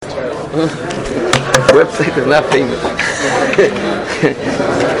Website is not famous.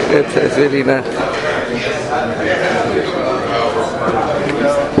 It's really not.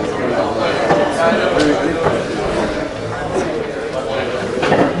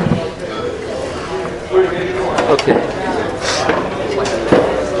 Okay.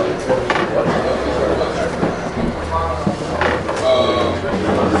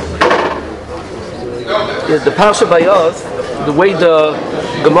 The Parsha Bayos, the way the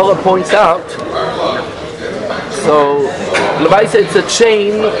Gemara points out, so Levaisa, it's a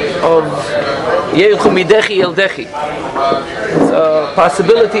chain of Yechu Midechi El Dechi. It's a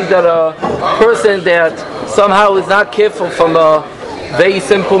possibility that a person that somehow is not careful from a very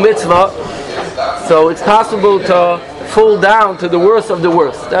simple mitzvah, so it's possible to fall down to the worst of the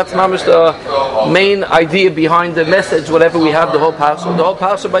worst. That's mamish the main idea behind the message, whatever we have the whole parsha. The whole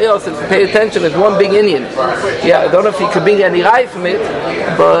parsha by us, if you pay attention, is one big Indian. Yeah, I don't know if you could bring any rai from it,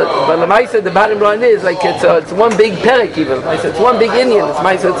 but Lamaisa, the bottom line is like it's one big perek even. It's one big Indian.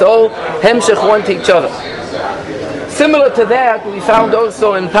 It's all hemshech one to each other. Similar to that, we found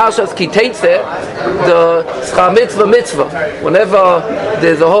also in Parshas Kiteitzeh, the Schar Mitzvah. Whenever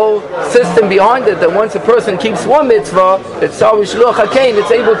there's a whole system behind it, that once a person keeps one mitzvah, it's always Shluach HaKein,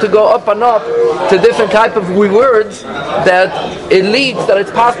 it's able to go up and up to different type of rewards that it leads, that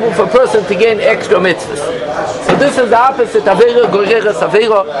it's possible for a person to gain extra mitzvahs. So this is the opposite, Avera Goreres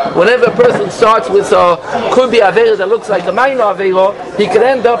Avera. Whenever a person starts with a could be Avera that looks like a minor Avera, he can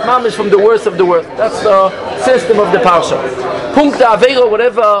end up mamish from the worst of the worst. That's the system of the Parsha. Punkta Avera,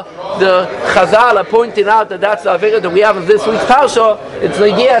 whatever the Chazal are pointing out that's the Avera that we have in this week's Parsha, it's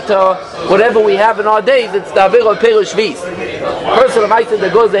Negiah to whatever we have in our days, it's the Avera of Perush Vis. Person of Ma'aseh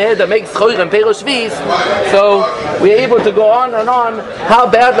that goes ahead that makes Choir and Perush Vis, so we're able to go on and on how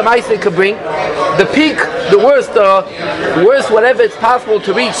bad the Ma'aseh could bring. The peak, the worst, whatever it's possible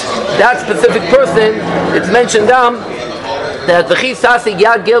to reach that specific person, it's mentioned down that v'chi sasig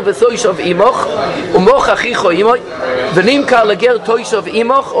yad ger v'soishav imoch umoch achicho imoch v'nimkar leger toishav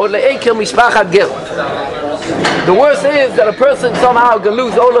imoch or le'eker mishpachat ger. The worst is that a person somehow can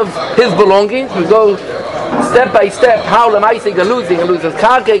lose all of his belongings. We go step by step how the Ma'aseh can lose. He can lose his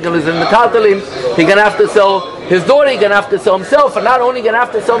karka, he can lose his metaltalim, he can have to sell his daughter, he can have to sell himself, and not only can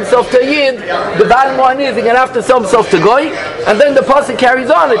have to sell himself to a Yid, the bottom line is he can have to sell himself to Goy, and then the pasuk carries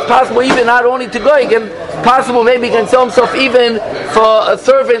on. It's possible even not only to Goy, maybe he can sell himself even for a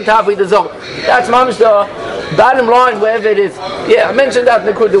servant to have with his own. That's mamish the bottom line, wherever it is. Yeah, I mentioned that in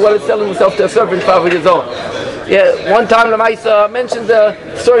the Kurd, well, it's selling himself to a servant to have with his own. Yeah, one time Lamaisa mentioned the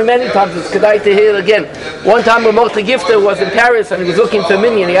story many times. It's kedai to hear it again. One time when Moshe Gifter was in Paris and he was looking for a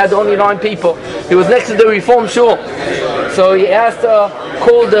minyan. He had only 9 people. He was next to the Reform Shul. So he asked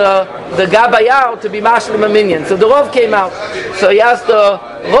called the Gabbai out to be mashlim a minyan. So the Rav came out. So he asked the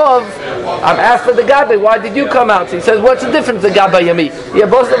Rav, I've asked for the Gabbai, why did you come out? So he says, what's the difference, the Gabbai and me? Yeah,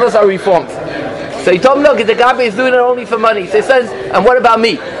 both of us are Reformed. So he told him, look, the Gabbai is doing it only for money. So he says, and what about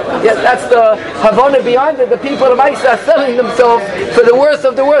me? Yeah, that's the Havana behind it. The people of Ma'aseh are selling themselves for the worst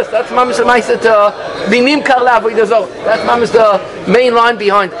of the worst. That's mamish the Ma'aseh to binim karlav v'idazor. That's mamish the main line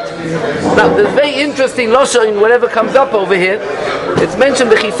behind it. Now, there's very interesting losha in whatever comes up over here. It's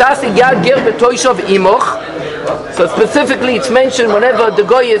mentioned v'chisasi yad ger v'toishav imoch. So specifically, it's mentioned whenever the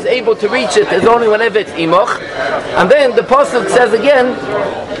goy is able to reach it, is only whenever it's imoch. And then the pasuk says again,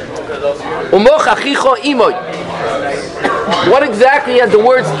 umoch achicho imoy. What exactly are the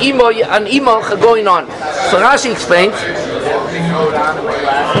words imoy and imoch are going on? So Rashi explains,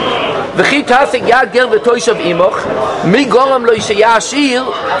 v'chi tasik yad ger v'toishav imoch mi goram lo yashir.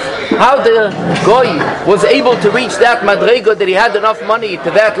 How the goy was able to reach that madrega, that he had enough money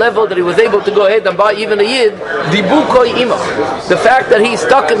to that level that he was able to go ahead and buy even a yid. Dibukoy imoch. The fact that he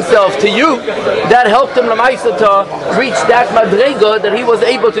stuck himself to you, that helped him lamaisa to reach that madrega that he was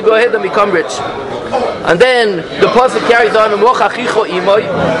able to go ahead and become rich. And then the pasuk carries on,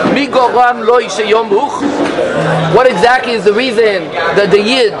 what exactly is the reason that the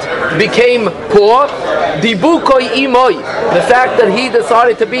Yid became poor? The fact that he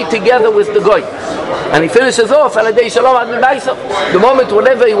decided to be together with the Goy. And he finishes off, the moment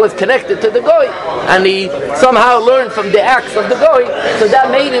whenever he was connected to the Goy, and he somehow learned from the acts of the Goy, so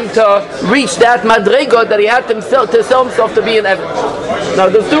that made him to reach that madrega that he had to sell himself to be an evidence. Now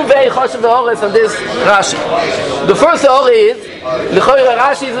there's 2 very chashuv ha'ores on this Rashi. The first ha'ore is L'choira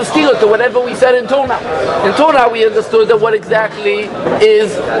Rashi is a steer to whatever we said until now. Until now we understood that what exactly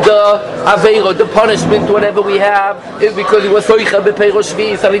is the aveiro, the punishment, whatever we have, is because he was soicha b'peiros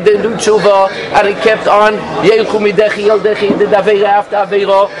shvis, and he didn't do tshuva, and he kept on yeilchu midechi yeldechi, did aveira after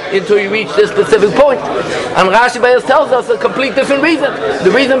aveiro, until he reached this specific point. And Rashi tells us a complete different reason.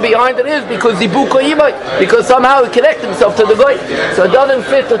 The reason behind it is because dibuko imay, because somehow he connected himself to the goy. So it doesn't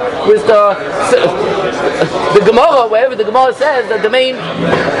fit with the Gemara, wherever the Gemara says that the main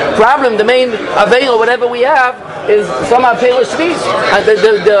problem, the main aveiro, whatever we have, is somehow peiros shvis,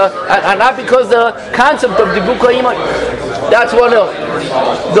 and not because the concept of dibuko imay. That's one of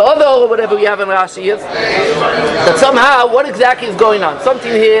the other, or whatever we have in Rashi is that somehow what exactly is going on.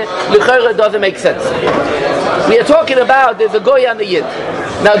 Something here l'chayra doesn't make sense. We are talking about there's a goy and the yid.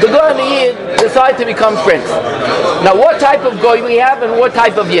 Now the goy and the yid decide to become friends. Now what type of goy we have and what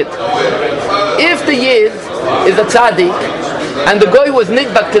type of yid? If the yid is a tzaddik and the goy was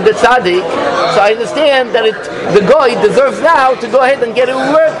nidbak to the tzaddik, so I understand that the goy deserves now to go ahead and get a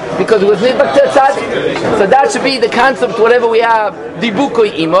reward because it was nidbak to the tzaddik. So that should be the concept, whatever we have,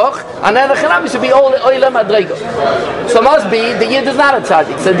 dibukoy imoch, and then the chanami should be oila madrego. So must be the yid is not a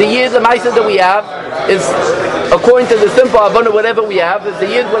tzaddik. So the yid, the ma'aseh that we have is, according to the simple avona, whatever we have, is the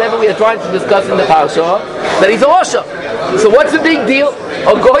yid, whatever we are trying to discuss in the parsha, that he's a rosha. So what's the big deal?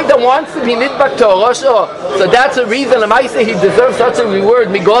 A goy that wants to be nidbak to a rosha, so that's a reason, the ma'aseh, he deserves such a reward.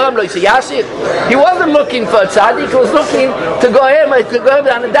 Migoram lo yashir. He wasn't looking for a tzaddik, he was looking to go ahead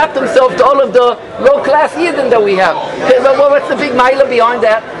and adapt himself to all of the low-class yidden that we have. Okay, well, what's the big mila behind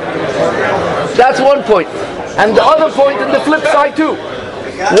that? That's one point. And the other point in the flip side too.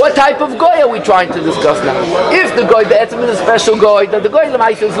 What type of goy are we trying to discuss now? If the goy be'etzim is a special goy, that the goy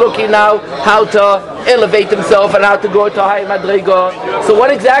l'maisa is looking now how to elevate himself and how to go to high madriga. So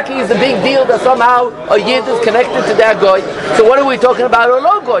what exactly is the big deal that somehow a yid is connected to that goy? So what are we talking about? A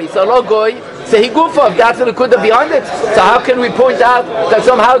low goy. So a low goy, so he goofa, that's the kuda behind it. So how can we point out that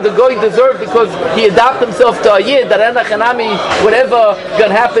somehow the goy deserved because he adapted himself to a yid, that enachanami, whatever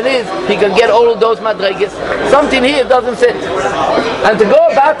gonna happen is, he can get all of those madrigas. Something here doesn't fit. And to go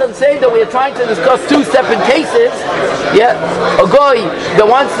about and say that we are trying to discuss two separate cases, yeah, a goy that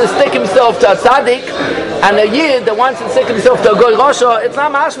wants to stick himself to a tzaddik, and a yid that wants to stick himself to a goy rosha, it's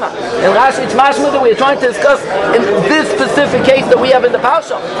not mashma. In Rashi, it's mashma that we are trying to discuss in this specific case that we have in the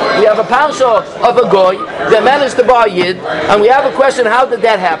parsha. We have a parsha of a goy that managed to buy a yid, and we have a question, how did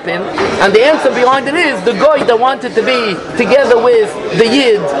that happen? And the answer behind it is the goy that wanted to be together with the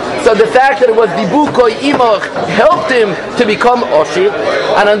yid, so the fact that it was dibukoy imach helped him to become oshir,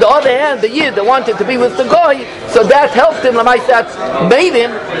 and on the other hand, the yid that wanted to be with the goy, so that helped him, that made him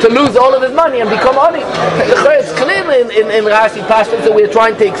to lose all of his money and become oni. It's clear in Rashi Parshas that we are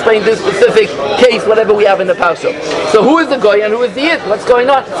trying to explain this specific case, whatever we have in the Parsha. So who is the goy and who is the yid? What's going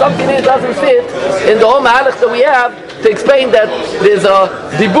on? Something here doesn't fit in the whole mahalach that we have to explain that there's a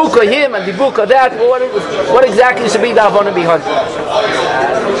dibuka him and dibuka that. What exactly should be the avona behind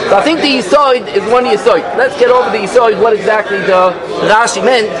it? So I think the yisoid is one yisoid. Let's get over the yisoid, what exactly the Rashi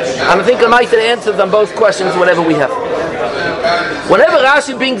meant, and I think I might have answers on both questions, whatever we have. Whenever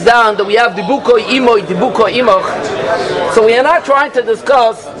Rashi brings down that we have dibuko imoy, dibuko imoch, so we are not trying to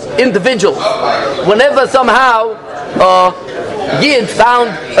discuss individuals. Whenever somehow Yid found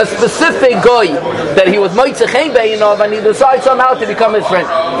a specific goy that he was moitze chen bein of, and he decided somehow to become his friend.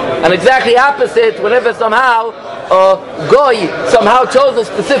 And exactly opposite, whenever somehow goy somehow chose a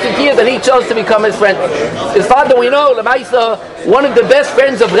specific yid and he chose to become his friend. His father, we know, Lamaisa, one of the best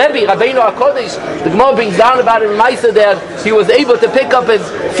friends of Rebbe, Rabbeinu HaKodesh, the Gemara brings down about him, Lamaisa, that he was able to pick up his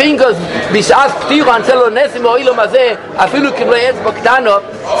fingers, b'shas p'tira, and tell nesim o'ilom hazeh, afilu kiblei etzba ktano.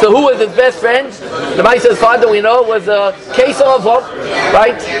 So who was his best friend? Lamaisa's father, we know, was a Kesar of Hov,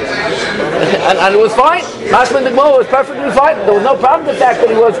 right? And it was fine. Mashman the Gemara was perfectly fine. There was no problem with the fact that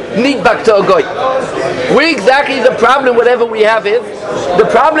he was nidbak to a goy. Where exactly the problem, whatever we have, is the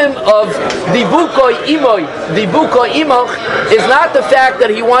problem of dibukoy imoy, dibukoy imoch, is not the fact that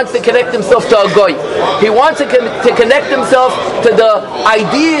he wants to connect himself to a goy. He wants to connect himself to the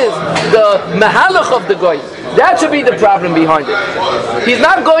ideas, the mahalach of the goy. That should be the problem behind it. He's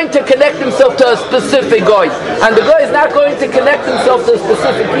not going to connect himself to a specific goy, and the goy is not going to connect himself to a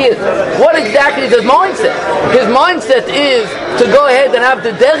specific yid. What what exactly is his mindset? His mindset is to go ahead and have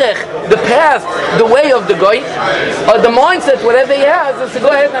the derech, the path, the way of the goy, or the mindset, whatever he has, is to go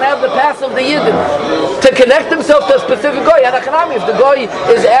ahead and have the path of the yidden, to connect himself to a specific goy. And if the goy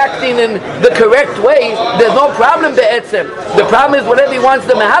is acting in the correct way, there's no problem be'etzem. The problem is whatever he wants,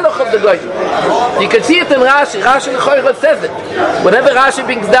 the mehalach of the goy. You can see it in Rashi. Rashi says it. Whenever Rashi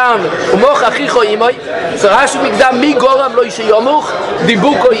brings down umoch achicho imoy, so Rashi brings down mi goram lo yishayomuch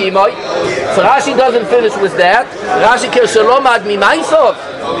dibuko imoy. So Rashi doesn't finish with that. Rashi kir shalom ad mimaisov.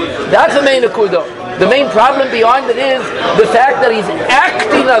 That's the main akudah. The main problem behind it is the fact that he's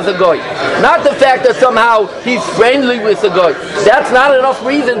acting as a goy, not the fact that somehow he's friendly with a goy. That's not enough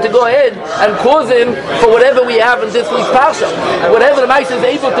reason to go ahead and cause him for whatever we have in this week's parsha. Whatever the Moshe is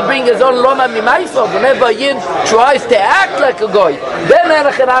able to bring his own loma mimaisov, whenever a yid tries to act like a goy, then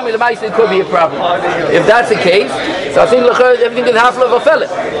the Moshe could be a problem. If that's the case, so I think everything is half of a fella.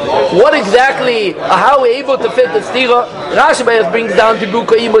 What exactly, how we're able to fit the stira? Rashi brings down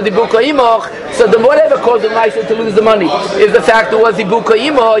dibuka imoch. So the whatever caused the Moshe to lose the money is the fact that was dibuka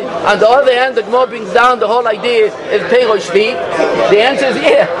imoch. On the other hand, the Gemara brings down the whole idea is peirosh shvi. The answer is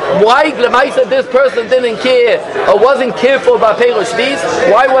why this person didn't care or wasn't careful about peirosh shvis?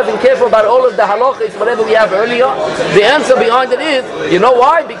 Why wasn't careful about all of the halachas, whatever we have earlier? The answer behind it is, you know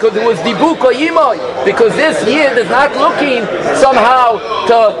why? Because it was dibuka imoch. Because this yid is not looking somehow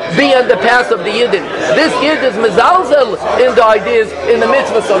to be on the path of the yidden. This yid is mezalzel in the ideas, in the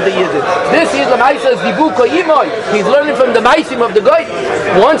mitzvahs of the yidden. This yid l'maisa is dibuka imoy. He's learning from the maisim of the goyim.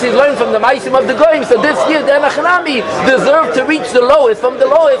 Once he's learning from the maisim of the goyim, so this yid enachanami deserved to reach the lowest, from the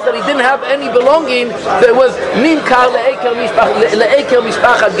lowest that he didn't have any belonging. There was nimkar le'eker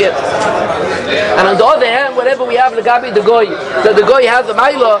mishpachat get. And on the other hand, whatever we have legabi the goy, that the goy has a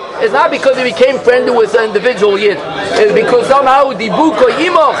maila, is not because he became friendly with an individual yid. It's because somehow dibuka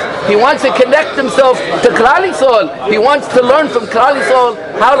imoch, he wants to connect himself to Klal Yisrael. He wants to learn from Klal Yisrael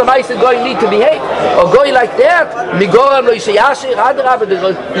how the Ma'aseh goy need to behave. Or goy like that, migoram lo yishayashir, adrab, the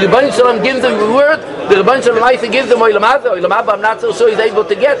Rebbeinu Shalom gives him the word, the Rebbeinu Shalom Ma'aseh gives him oilam haba. Oilam haba, I'm not so sure he's able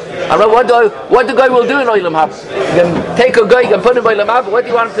to get. I don't know what the guy will do in oilam haba. You can take a guy, you can put him in oilam haba. What do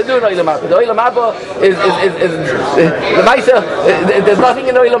you want him to do in oilam haba? The oilam haba is the Ma'aseh. There's nothing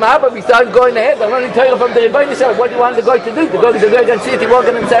in oilam haba besides going ahead. I'm only telling you from the Rebbeinu Shalom. What do you want the guy to do? The guy can see it, he walk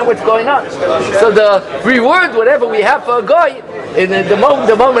in and say what's going on. So the reward, whatever we have for a guy, in the moment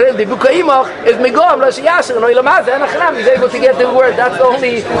the Buka Imach is Migom, Rashi Yashin, and Oilam Hazeh, and Achanam is able to get the word. That's the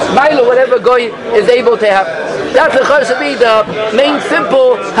only mile whatever guy is able to have. That's the should be the main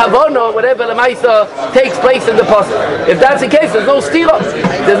simple Havana, whatever the Maisa takes place in the Pasuk. If that's the case, there's no stira.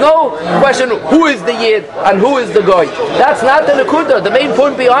 There's no question who is the Yid and who is the guy. That's not the Nakuda. The main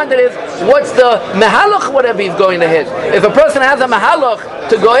point behind it is what's the Mehalach, whatever he's going ahead. If a person has a Mehalach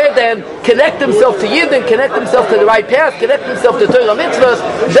to go ahead and connect himself to Yid and connect himself to the right path, connect himself to Torah mitzvahs,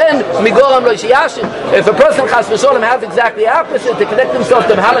 then Migoram lo shiyashin. If a person Chas v'Sholem has exactly the opposite, to connect himself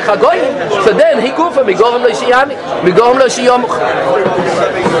to Mehalach HaGoyim, so then he kufa Migoram lo shiyami, Migoram lo shiyomuch.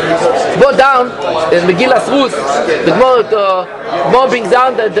 Go down in Megillas Rus, the Gemara brings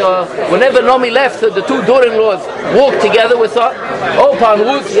down that whenever Nomi left, the two daughter-in-laws walked together with her. Upon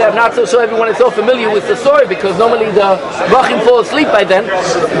Rus, I'm not so sure everyone is so familiar with the story because normally the Rachim fall asleep by then.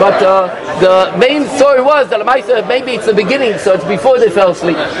 But the main story was that maybe it's the beginning, so it's before they fell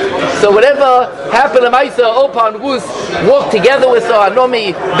asleep. So whatever happened, Lamaisa, Opa and Rus walked together with her.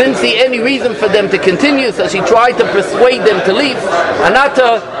 Nomi didn't see any reason for them to continue, so she tried to persuade them to leave and not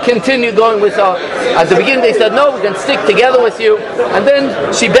to continue going with her. At the beginning they said, no, we can stick together with you. And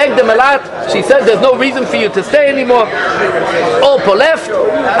then she begged them a lot. She said, there's no reason for you to stay anymore. Opa left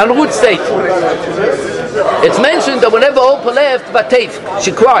and Ruth stayed. It's mentioned that whenever Opa left, Batef,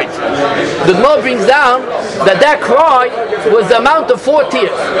 she cried. The Gemara brings down that cry was the amount of 4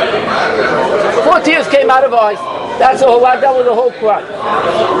 tears. 4 tears came out of her eyes. That was the whole cry.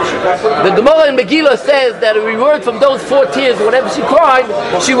 The Gemara in Megillah says that a reward from those 4 tears, whenever she cried,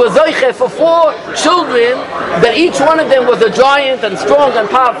 she was zoiche for 4 children, that each one of them was a giant and strong and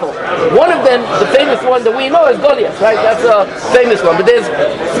powerful. One of them, the famous one that we know, is Goliath, right? That's a famous one. But there's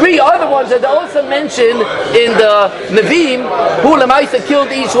 3 other ones that are also mentioned in the Nevi'im, who Lamaisa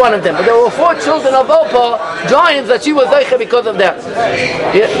killed each one of them. But there were 4 children of Opa, giants, that she was zoiche because of that.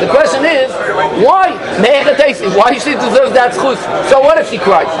 Yeah, the question is, why? Why she deserves that schus? So what if she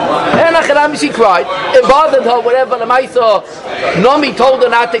cried? And she cried. It bothered her, whatever the Maisa Nomi told her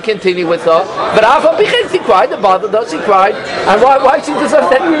not to continue with her. But after she cried, it bothered her, she cried. And why she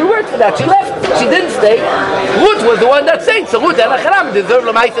deserves any reward for that? She left. She didn't stay. Ruth was the one that stayed. So Ruth and Achanami deserved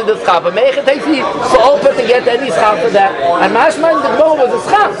Lamaisa the schar. But Meichet Heisi so open to get any schar for that. And Mashma in the Gemara was a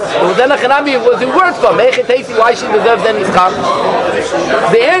schar. Then Achanami was in word for Meichet Heisi why she deserves any schar.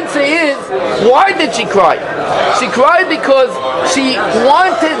 The answer is, why did she cry? She cried because she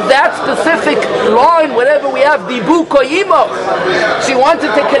wanted that specific line, whatever we have, Dibu Koyimo. She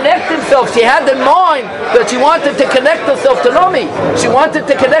wanted to connect herself. She had in mind that she wanted to connect herself to Nomi. She wanted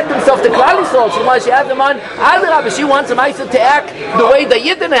to connect herself to Klal Yisrael. She had in mind, she wants Maisa to act the way the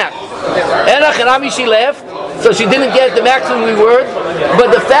Yidden act. And Achanami, she left. So she didn't get the maximum reward,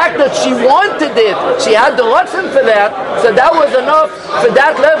 but the fact that she wanted it, she had the lesson for that, so that was enough for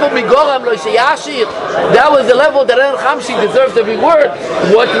that level. That was the level that she deserved the reward.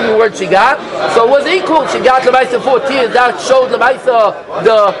 What reward she got? So it was equal. She got Lemaisa 4 tears. That showed Lemaisa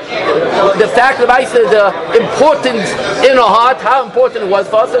the fact Lemaisa the importance in her heart, how important it was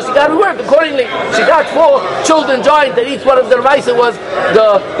for her. So she got reward accordingly. She got 4 children joined, and each one of the Lemaisa was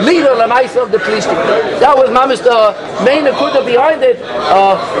the leader Lemaisa of the Plishtim. That was the main akuda behind it.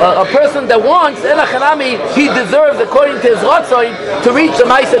 A person that wants and Achanami, he deserves according to his ratzon to reach the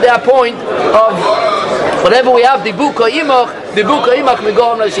Maisa that point of whatever we have, Dibu Koyimach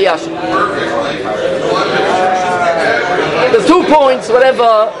Migom Lashiyash. There's 2 points,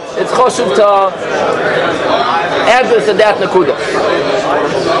 whatever it's choshuv to address to that nakuda.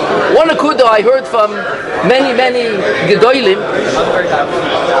 One nakuda I heard from many gedolim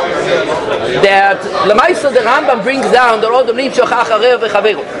that Lamaisa the Rambam brings down that all the nimshach acharev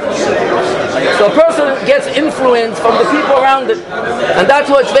v'chaveru. So a person gets influence from the people around him, and that's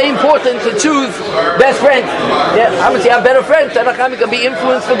why it's very important to choose best friends. Yeah, how much you have better friends, and Achami can be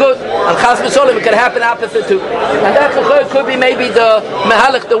influenced for good, and Chas v'Sholem it can happen opposite too. And that could be maybe the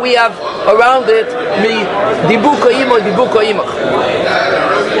mehalach that we have around it, mi dibu koyimach.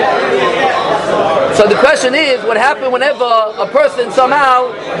 So the question is, what happens whenever a person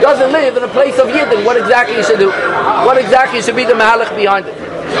somehow doesn't live in a place of Yidden? What exactly you should do? What exactly should be the mahalach behind it?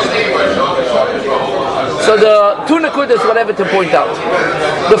 So the 2 nakudas, whatever to point out.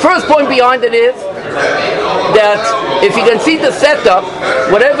 The first point behind it is that if you can see the setup,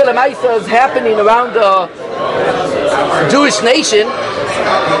 whatever the Maisa is happening around the Jewish nation,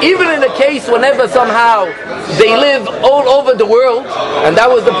 even in a case whenever somehow they live all over the world, and that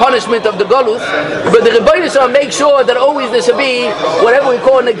was the punishment of the Golus, but the Rebbeinu Shalom make sure that always there should be whatever we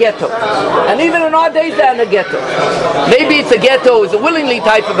call in a ghetto. And even in our days they're in a ghetto. Maybe it's a ghetto, it's a willingly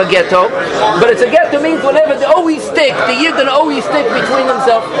type of a ghetto, but it's a ghetto means whenever they always stick, the Yidden always stick between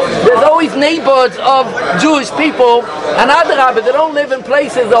themselves. There's always neighborhoods of Jewish people, and Adarabah, they don't live in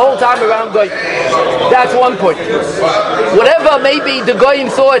places the whole time around Goyim. That's one point. Whatever maybe the Goyim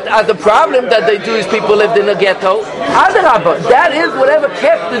saw it as a problem that the Jewish people lived in a ghetto, Adarabah, that is whatever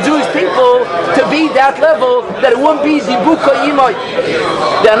kept the Jewish people to be that level, that it won't be Dibuka Imoy.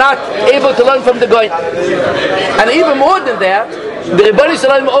 They're not able to learn from the Goyim. And even more than that, the Rebbeinu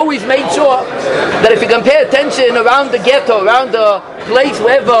Shalom always made sure that if you can pay attention around the ghetto, around the place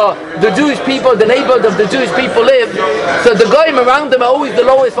wherever the Jewish people, the neighborhood of the Jewish people live, so the Goyim around them are always the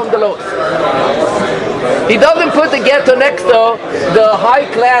lowest from the lowest. He doesn't put the ghetto next to the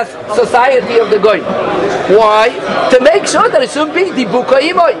high-class society of the Goyim. Why? To make sure that it shouldn't be Dibuka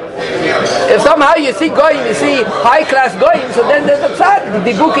Imoy. If somehow you see Goyim, you see high-class Goyim, so then there's a tzad,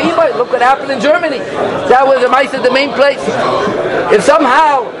 Dibuka Imoy. Look what happened in Germany. That was the main place. If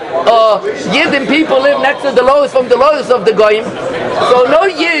somehow Yidden people live next to the lowest from the lowest of the Goyim, so no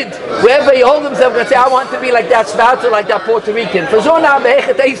Yid, wherever he holds himself, can say, I want to be like that Schwarzer, like that Puerto Rican. For Zona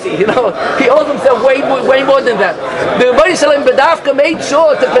Behar, he holds himself way more than that. The Rebbeinu Shalom Bedavka made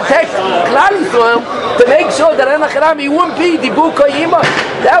sure to protect Klal Yisrael, to make sure that Anacharami wouldn't be Dibu Koyima.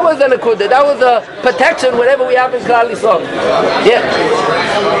 That was an akudah. That was a protection, whatever we have in Klal Yisrael. Yeah.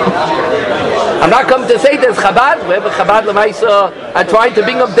 I'm not coming to say there's Chabad. Wherever Chabad Lamaisa are trying to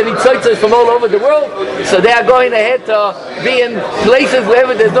bring up the Nitzotzos from all over the world, so they are going ahead to be in places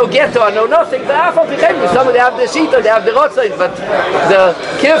wherever there's no ghetto or no nothing. But some of them have the Shita, they have the Rotzos, but the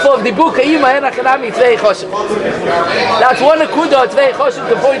careful of the book Ha'ima and Achanami, it's very choshev. That's one akudah, it's very choshev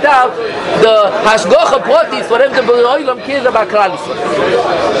to point out the Hashgocha Protis, whatever the B'Olam cares about Klal Yisrael.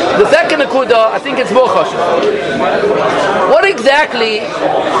 The second akudah, I think it's more choshev. What exactly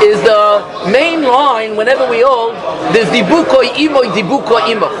is the main line whenever we hold there's Dibukoi Imoy,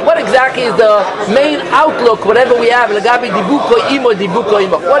 Dibukoi Imoch? What exactly is the main outlook whenever we have Lagabi Dibukoi Imoy, Dibukoi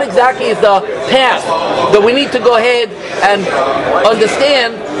Imoch? What exactly is the path that we need to go ahead and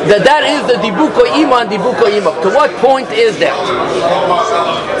understand that is the Dibukoi Imoy and Dibukoi Imoch? To what point is that?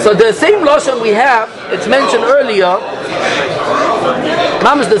 So the same lashon we have, it's mentioned earlier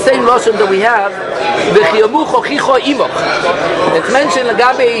Mom is the same lashon that we have. It's mentioned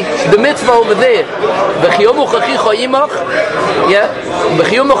Lagabi the mitzvah over there. Yeah.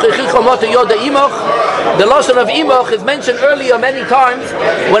 The lashon of imach is mentioned earlier many times.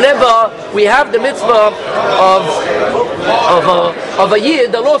 Whenever we have the mitzvah of a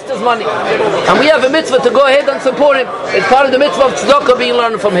yid that lost his money, and we have a mitzvah to go ahead and support him. It's part of the mitzvah of tzedakah being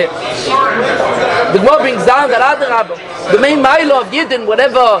learned from him. The Gemara brings down that the main mile of yidden,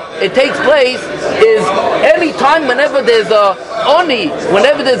 whenever it takes place, is any time whenever there's a oni,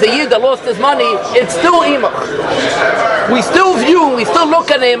 whenever there's a yid that lost his money, it's still imach. We still view, we still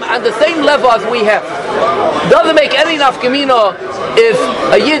look at him at the same level as we have. Doesn't make any nafkamina if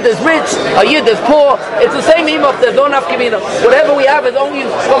a yid is rich, a yid is poor. It's the same imach. There's no nafkamina. Whatever we have is only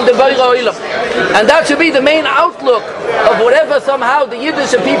from the Behar, and that should be the main outlook of whatever somehow the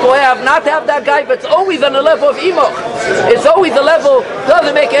Yiddish people have. Not to have that guy, but it's always on the level of imach. It's always a level.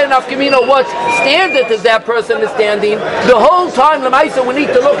 Doesn't make any nafkamina what standard is that person is standing. The whole time, Lamaisa, we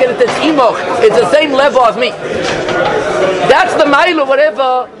need to look at it as imach. It's the same level as me. That's the mile of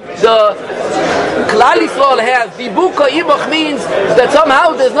whatever the Klal Yisrael has. The Buka Imach means that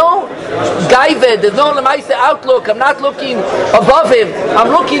somehow there's no Gaived, there's no Lamaisa outlook. I'm not looking above him. I'm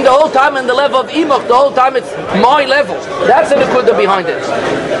looking the whole time in the level of Imach. The whole time it's my level. That's the Nekuda behind it.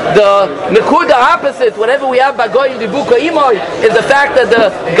 The Nekuda opposite, whatever we have by going the Buka Imach, is the fact that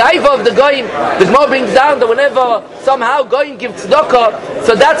the Gaiva of the Goyim, the Gemara brings down that whenever somehow Goyim gives tzedakah,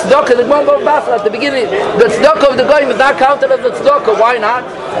 so that's tzedakah. The Gemara at the beginning, the tzedakah of the Goyim is not counted as a tzedakah. Why not?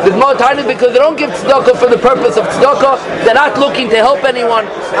 The Gemara telling because they don't give tzedakah for the purpose of tzedakah. They're not looking to help anyone.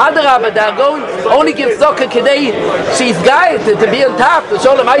 Adarabah, they're going only give tzedakah today. She's guided to be on top. The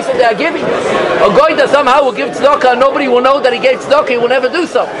sholem ma'aseh they are giving. A guy that somehow will give tzedakah, and nobody will know that he gave tzedakah. He will never do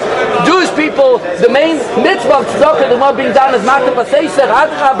so. Jewish people, the main mitzvah of tzedakah, the one being done is matam b'seiser.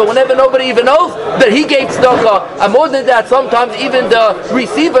 Adarabah, whenever nobody even knows that he gave tzedakah, and more than that, sometimes even the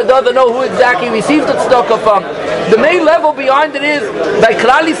receiver doesn't know who exactly received the tzedakah from. The main level behind it is by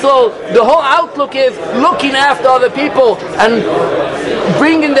Klal Yisrael. The whole outlook is looking after other people and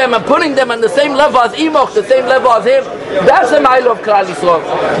bringing them and putting them on the same level as Imoch, the same level as him. That's the mile of Klal Yisrael.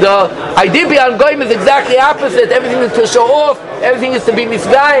 The idea behind Goyim is exactly opposite. Everything is to show off. Everything is to be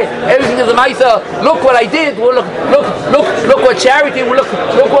misguided. Everything is a ma'isa. Look what I did. Well, look what charity. Well,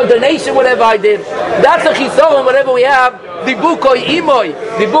 look what donation. Whatever I did. That's a chisaron. Whatever we have. The bukoi imoy.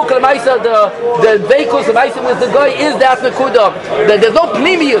 The book of ma'isa. The veikus of ma'isa with the guy is that nekuda. There's no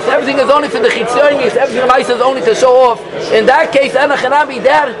plimius. Everything is only for the chitzonis. Everything of ma'isa is only to show off. In that case, anachanami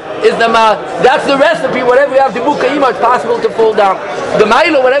there is the that's the recipe. Whatever we have, the buka imoy, it's possible to fall down. The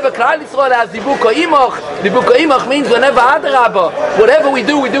ma'ilo, whatever Klal Yisrael has, the buka imoch. The buka imoch means whenever adarabah, whatever we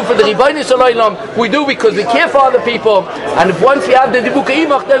do for the Ribono Shel Olam. We do because we care for other people. And if once we have the buka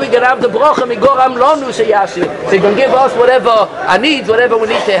imoch, then we can have the bracha migoram lonu sheyashi. They can give us whatever our needs, whatever we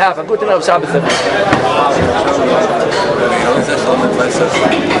need to have. A good to know Shabbos.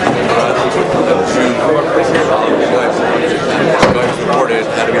 Reported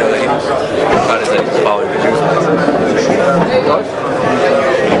how to be able to following the Jews.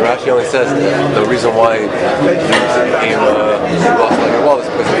 Rashi only says the reason why he lost like a wall is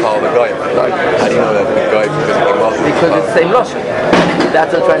because he followed the guy. How do you know that the guy because he came off? Because it's the same lashon.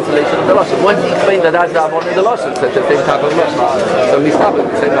 That's a translation of the lashon. Once he explained that that's the avon in the lashon, so it's the same type of lashon. So we stop it,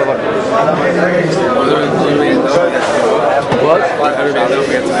 the same avon. What?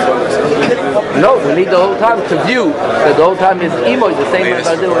 No, we need the whole time to view that the whole time is imoy, the same as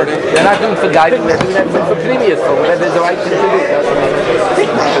I do. They're not doing for guiding, they're doing that for previous, so whatever is the right thing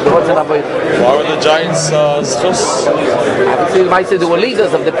to do. Why were the Giants schus? Obviously, the Maisa, they were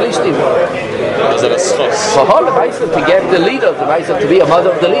leaders of the Plishtim. Was it a schus? Behar, the Maisa, to get the leaders, the Maisa, to be a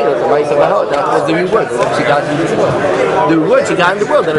mother of the leaders, the Maisa Behar, that was the reward. She got in this world. The reward she got in the world.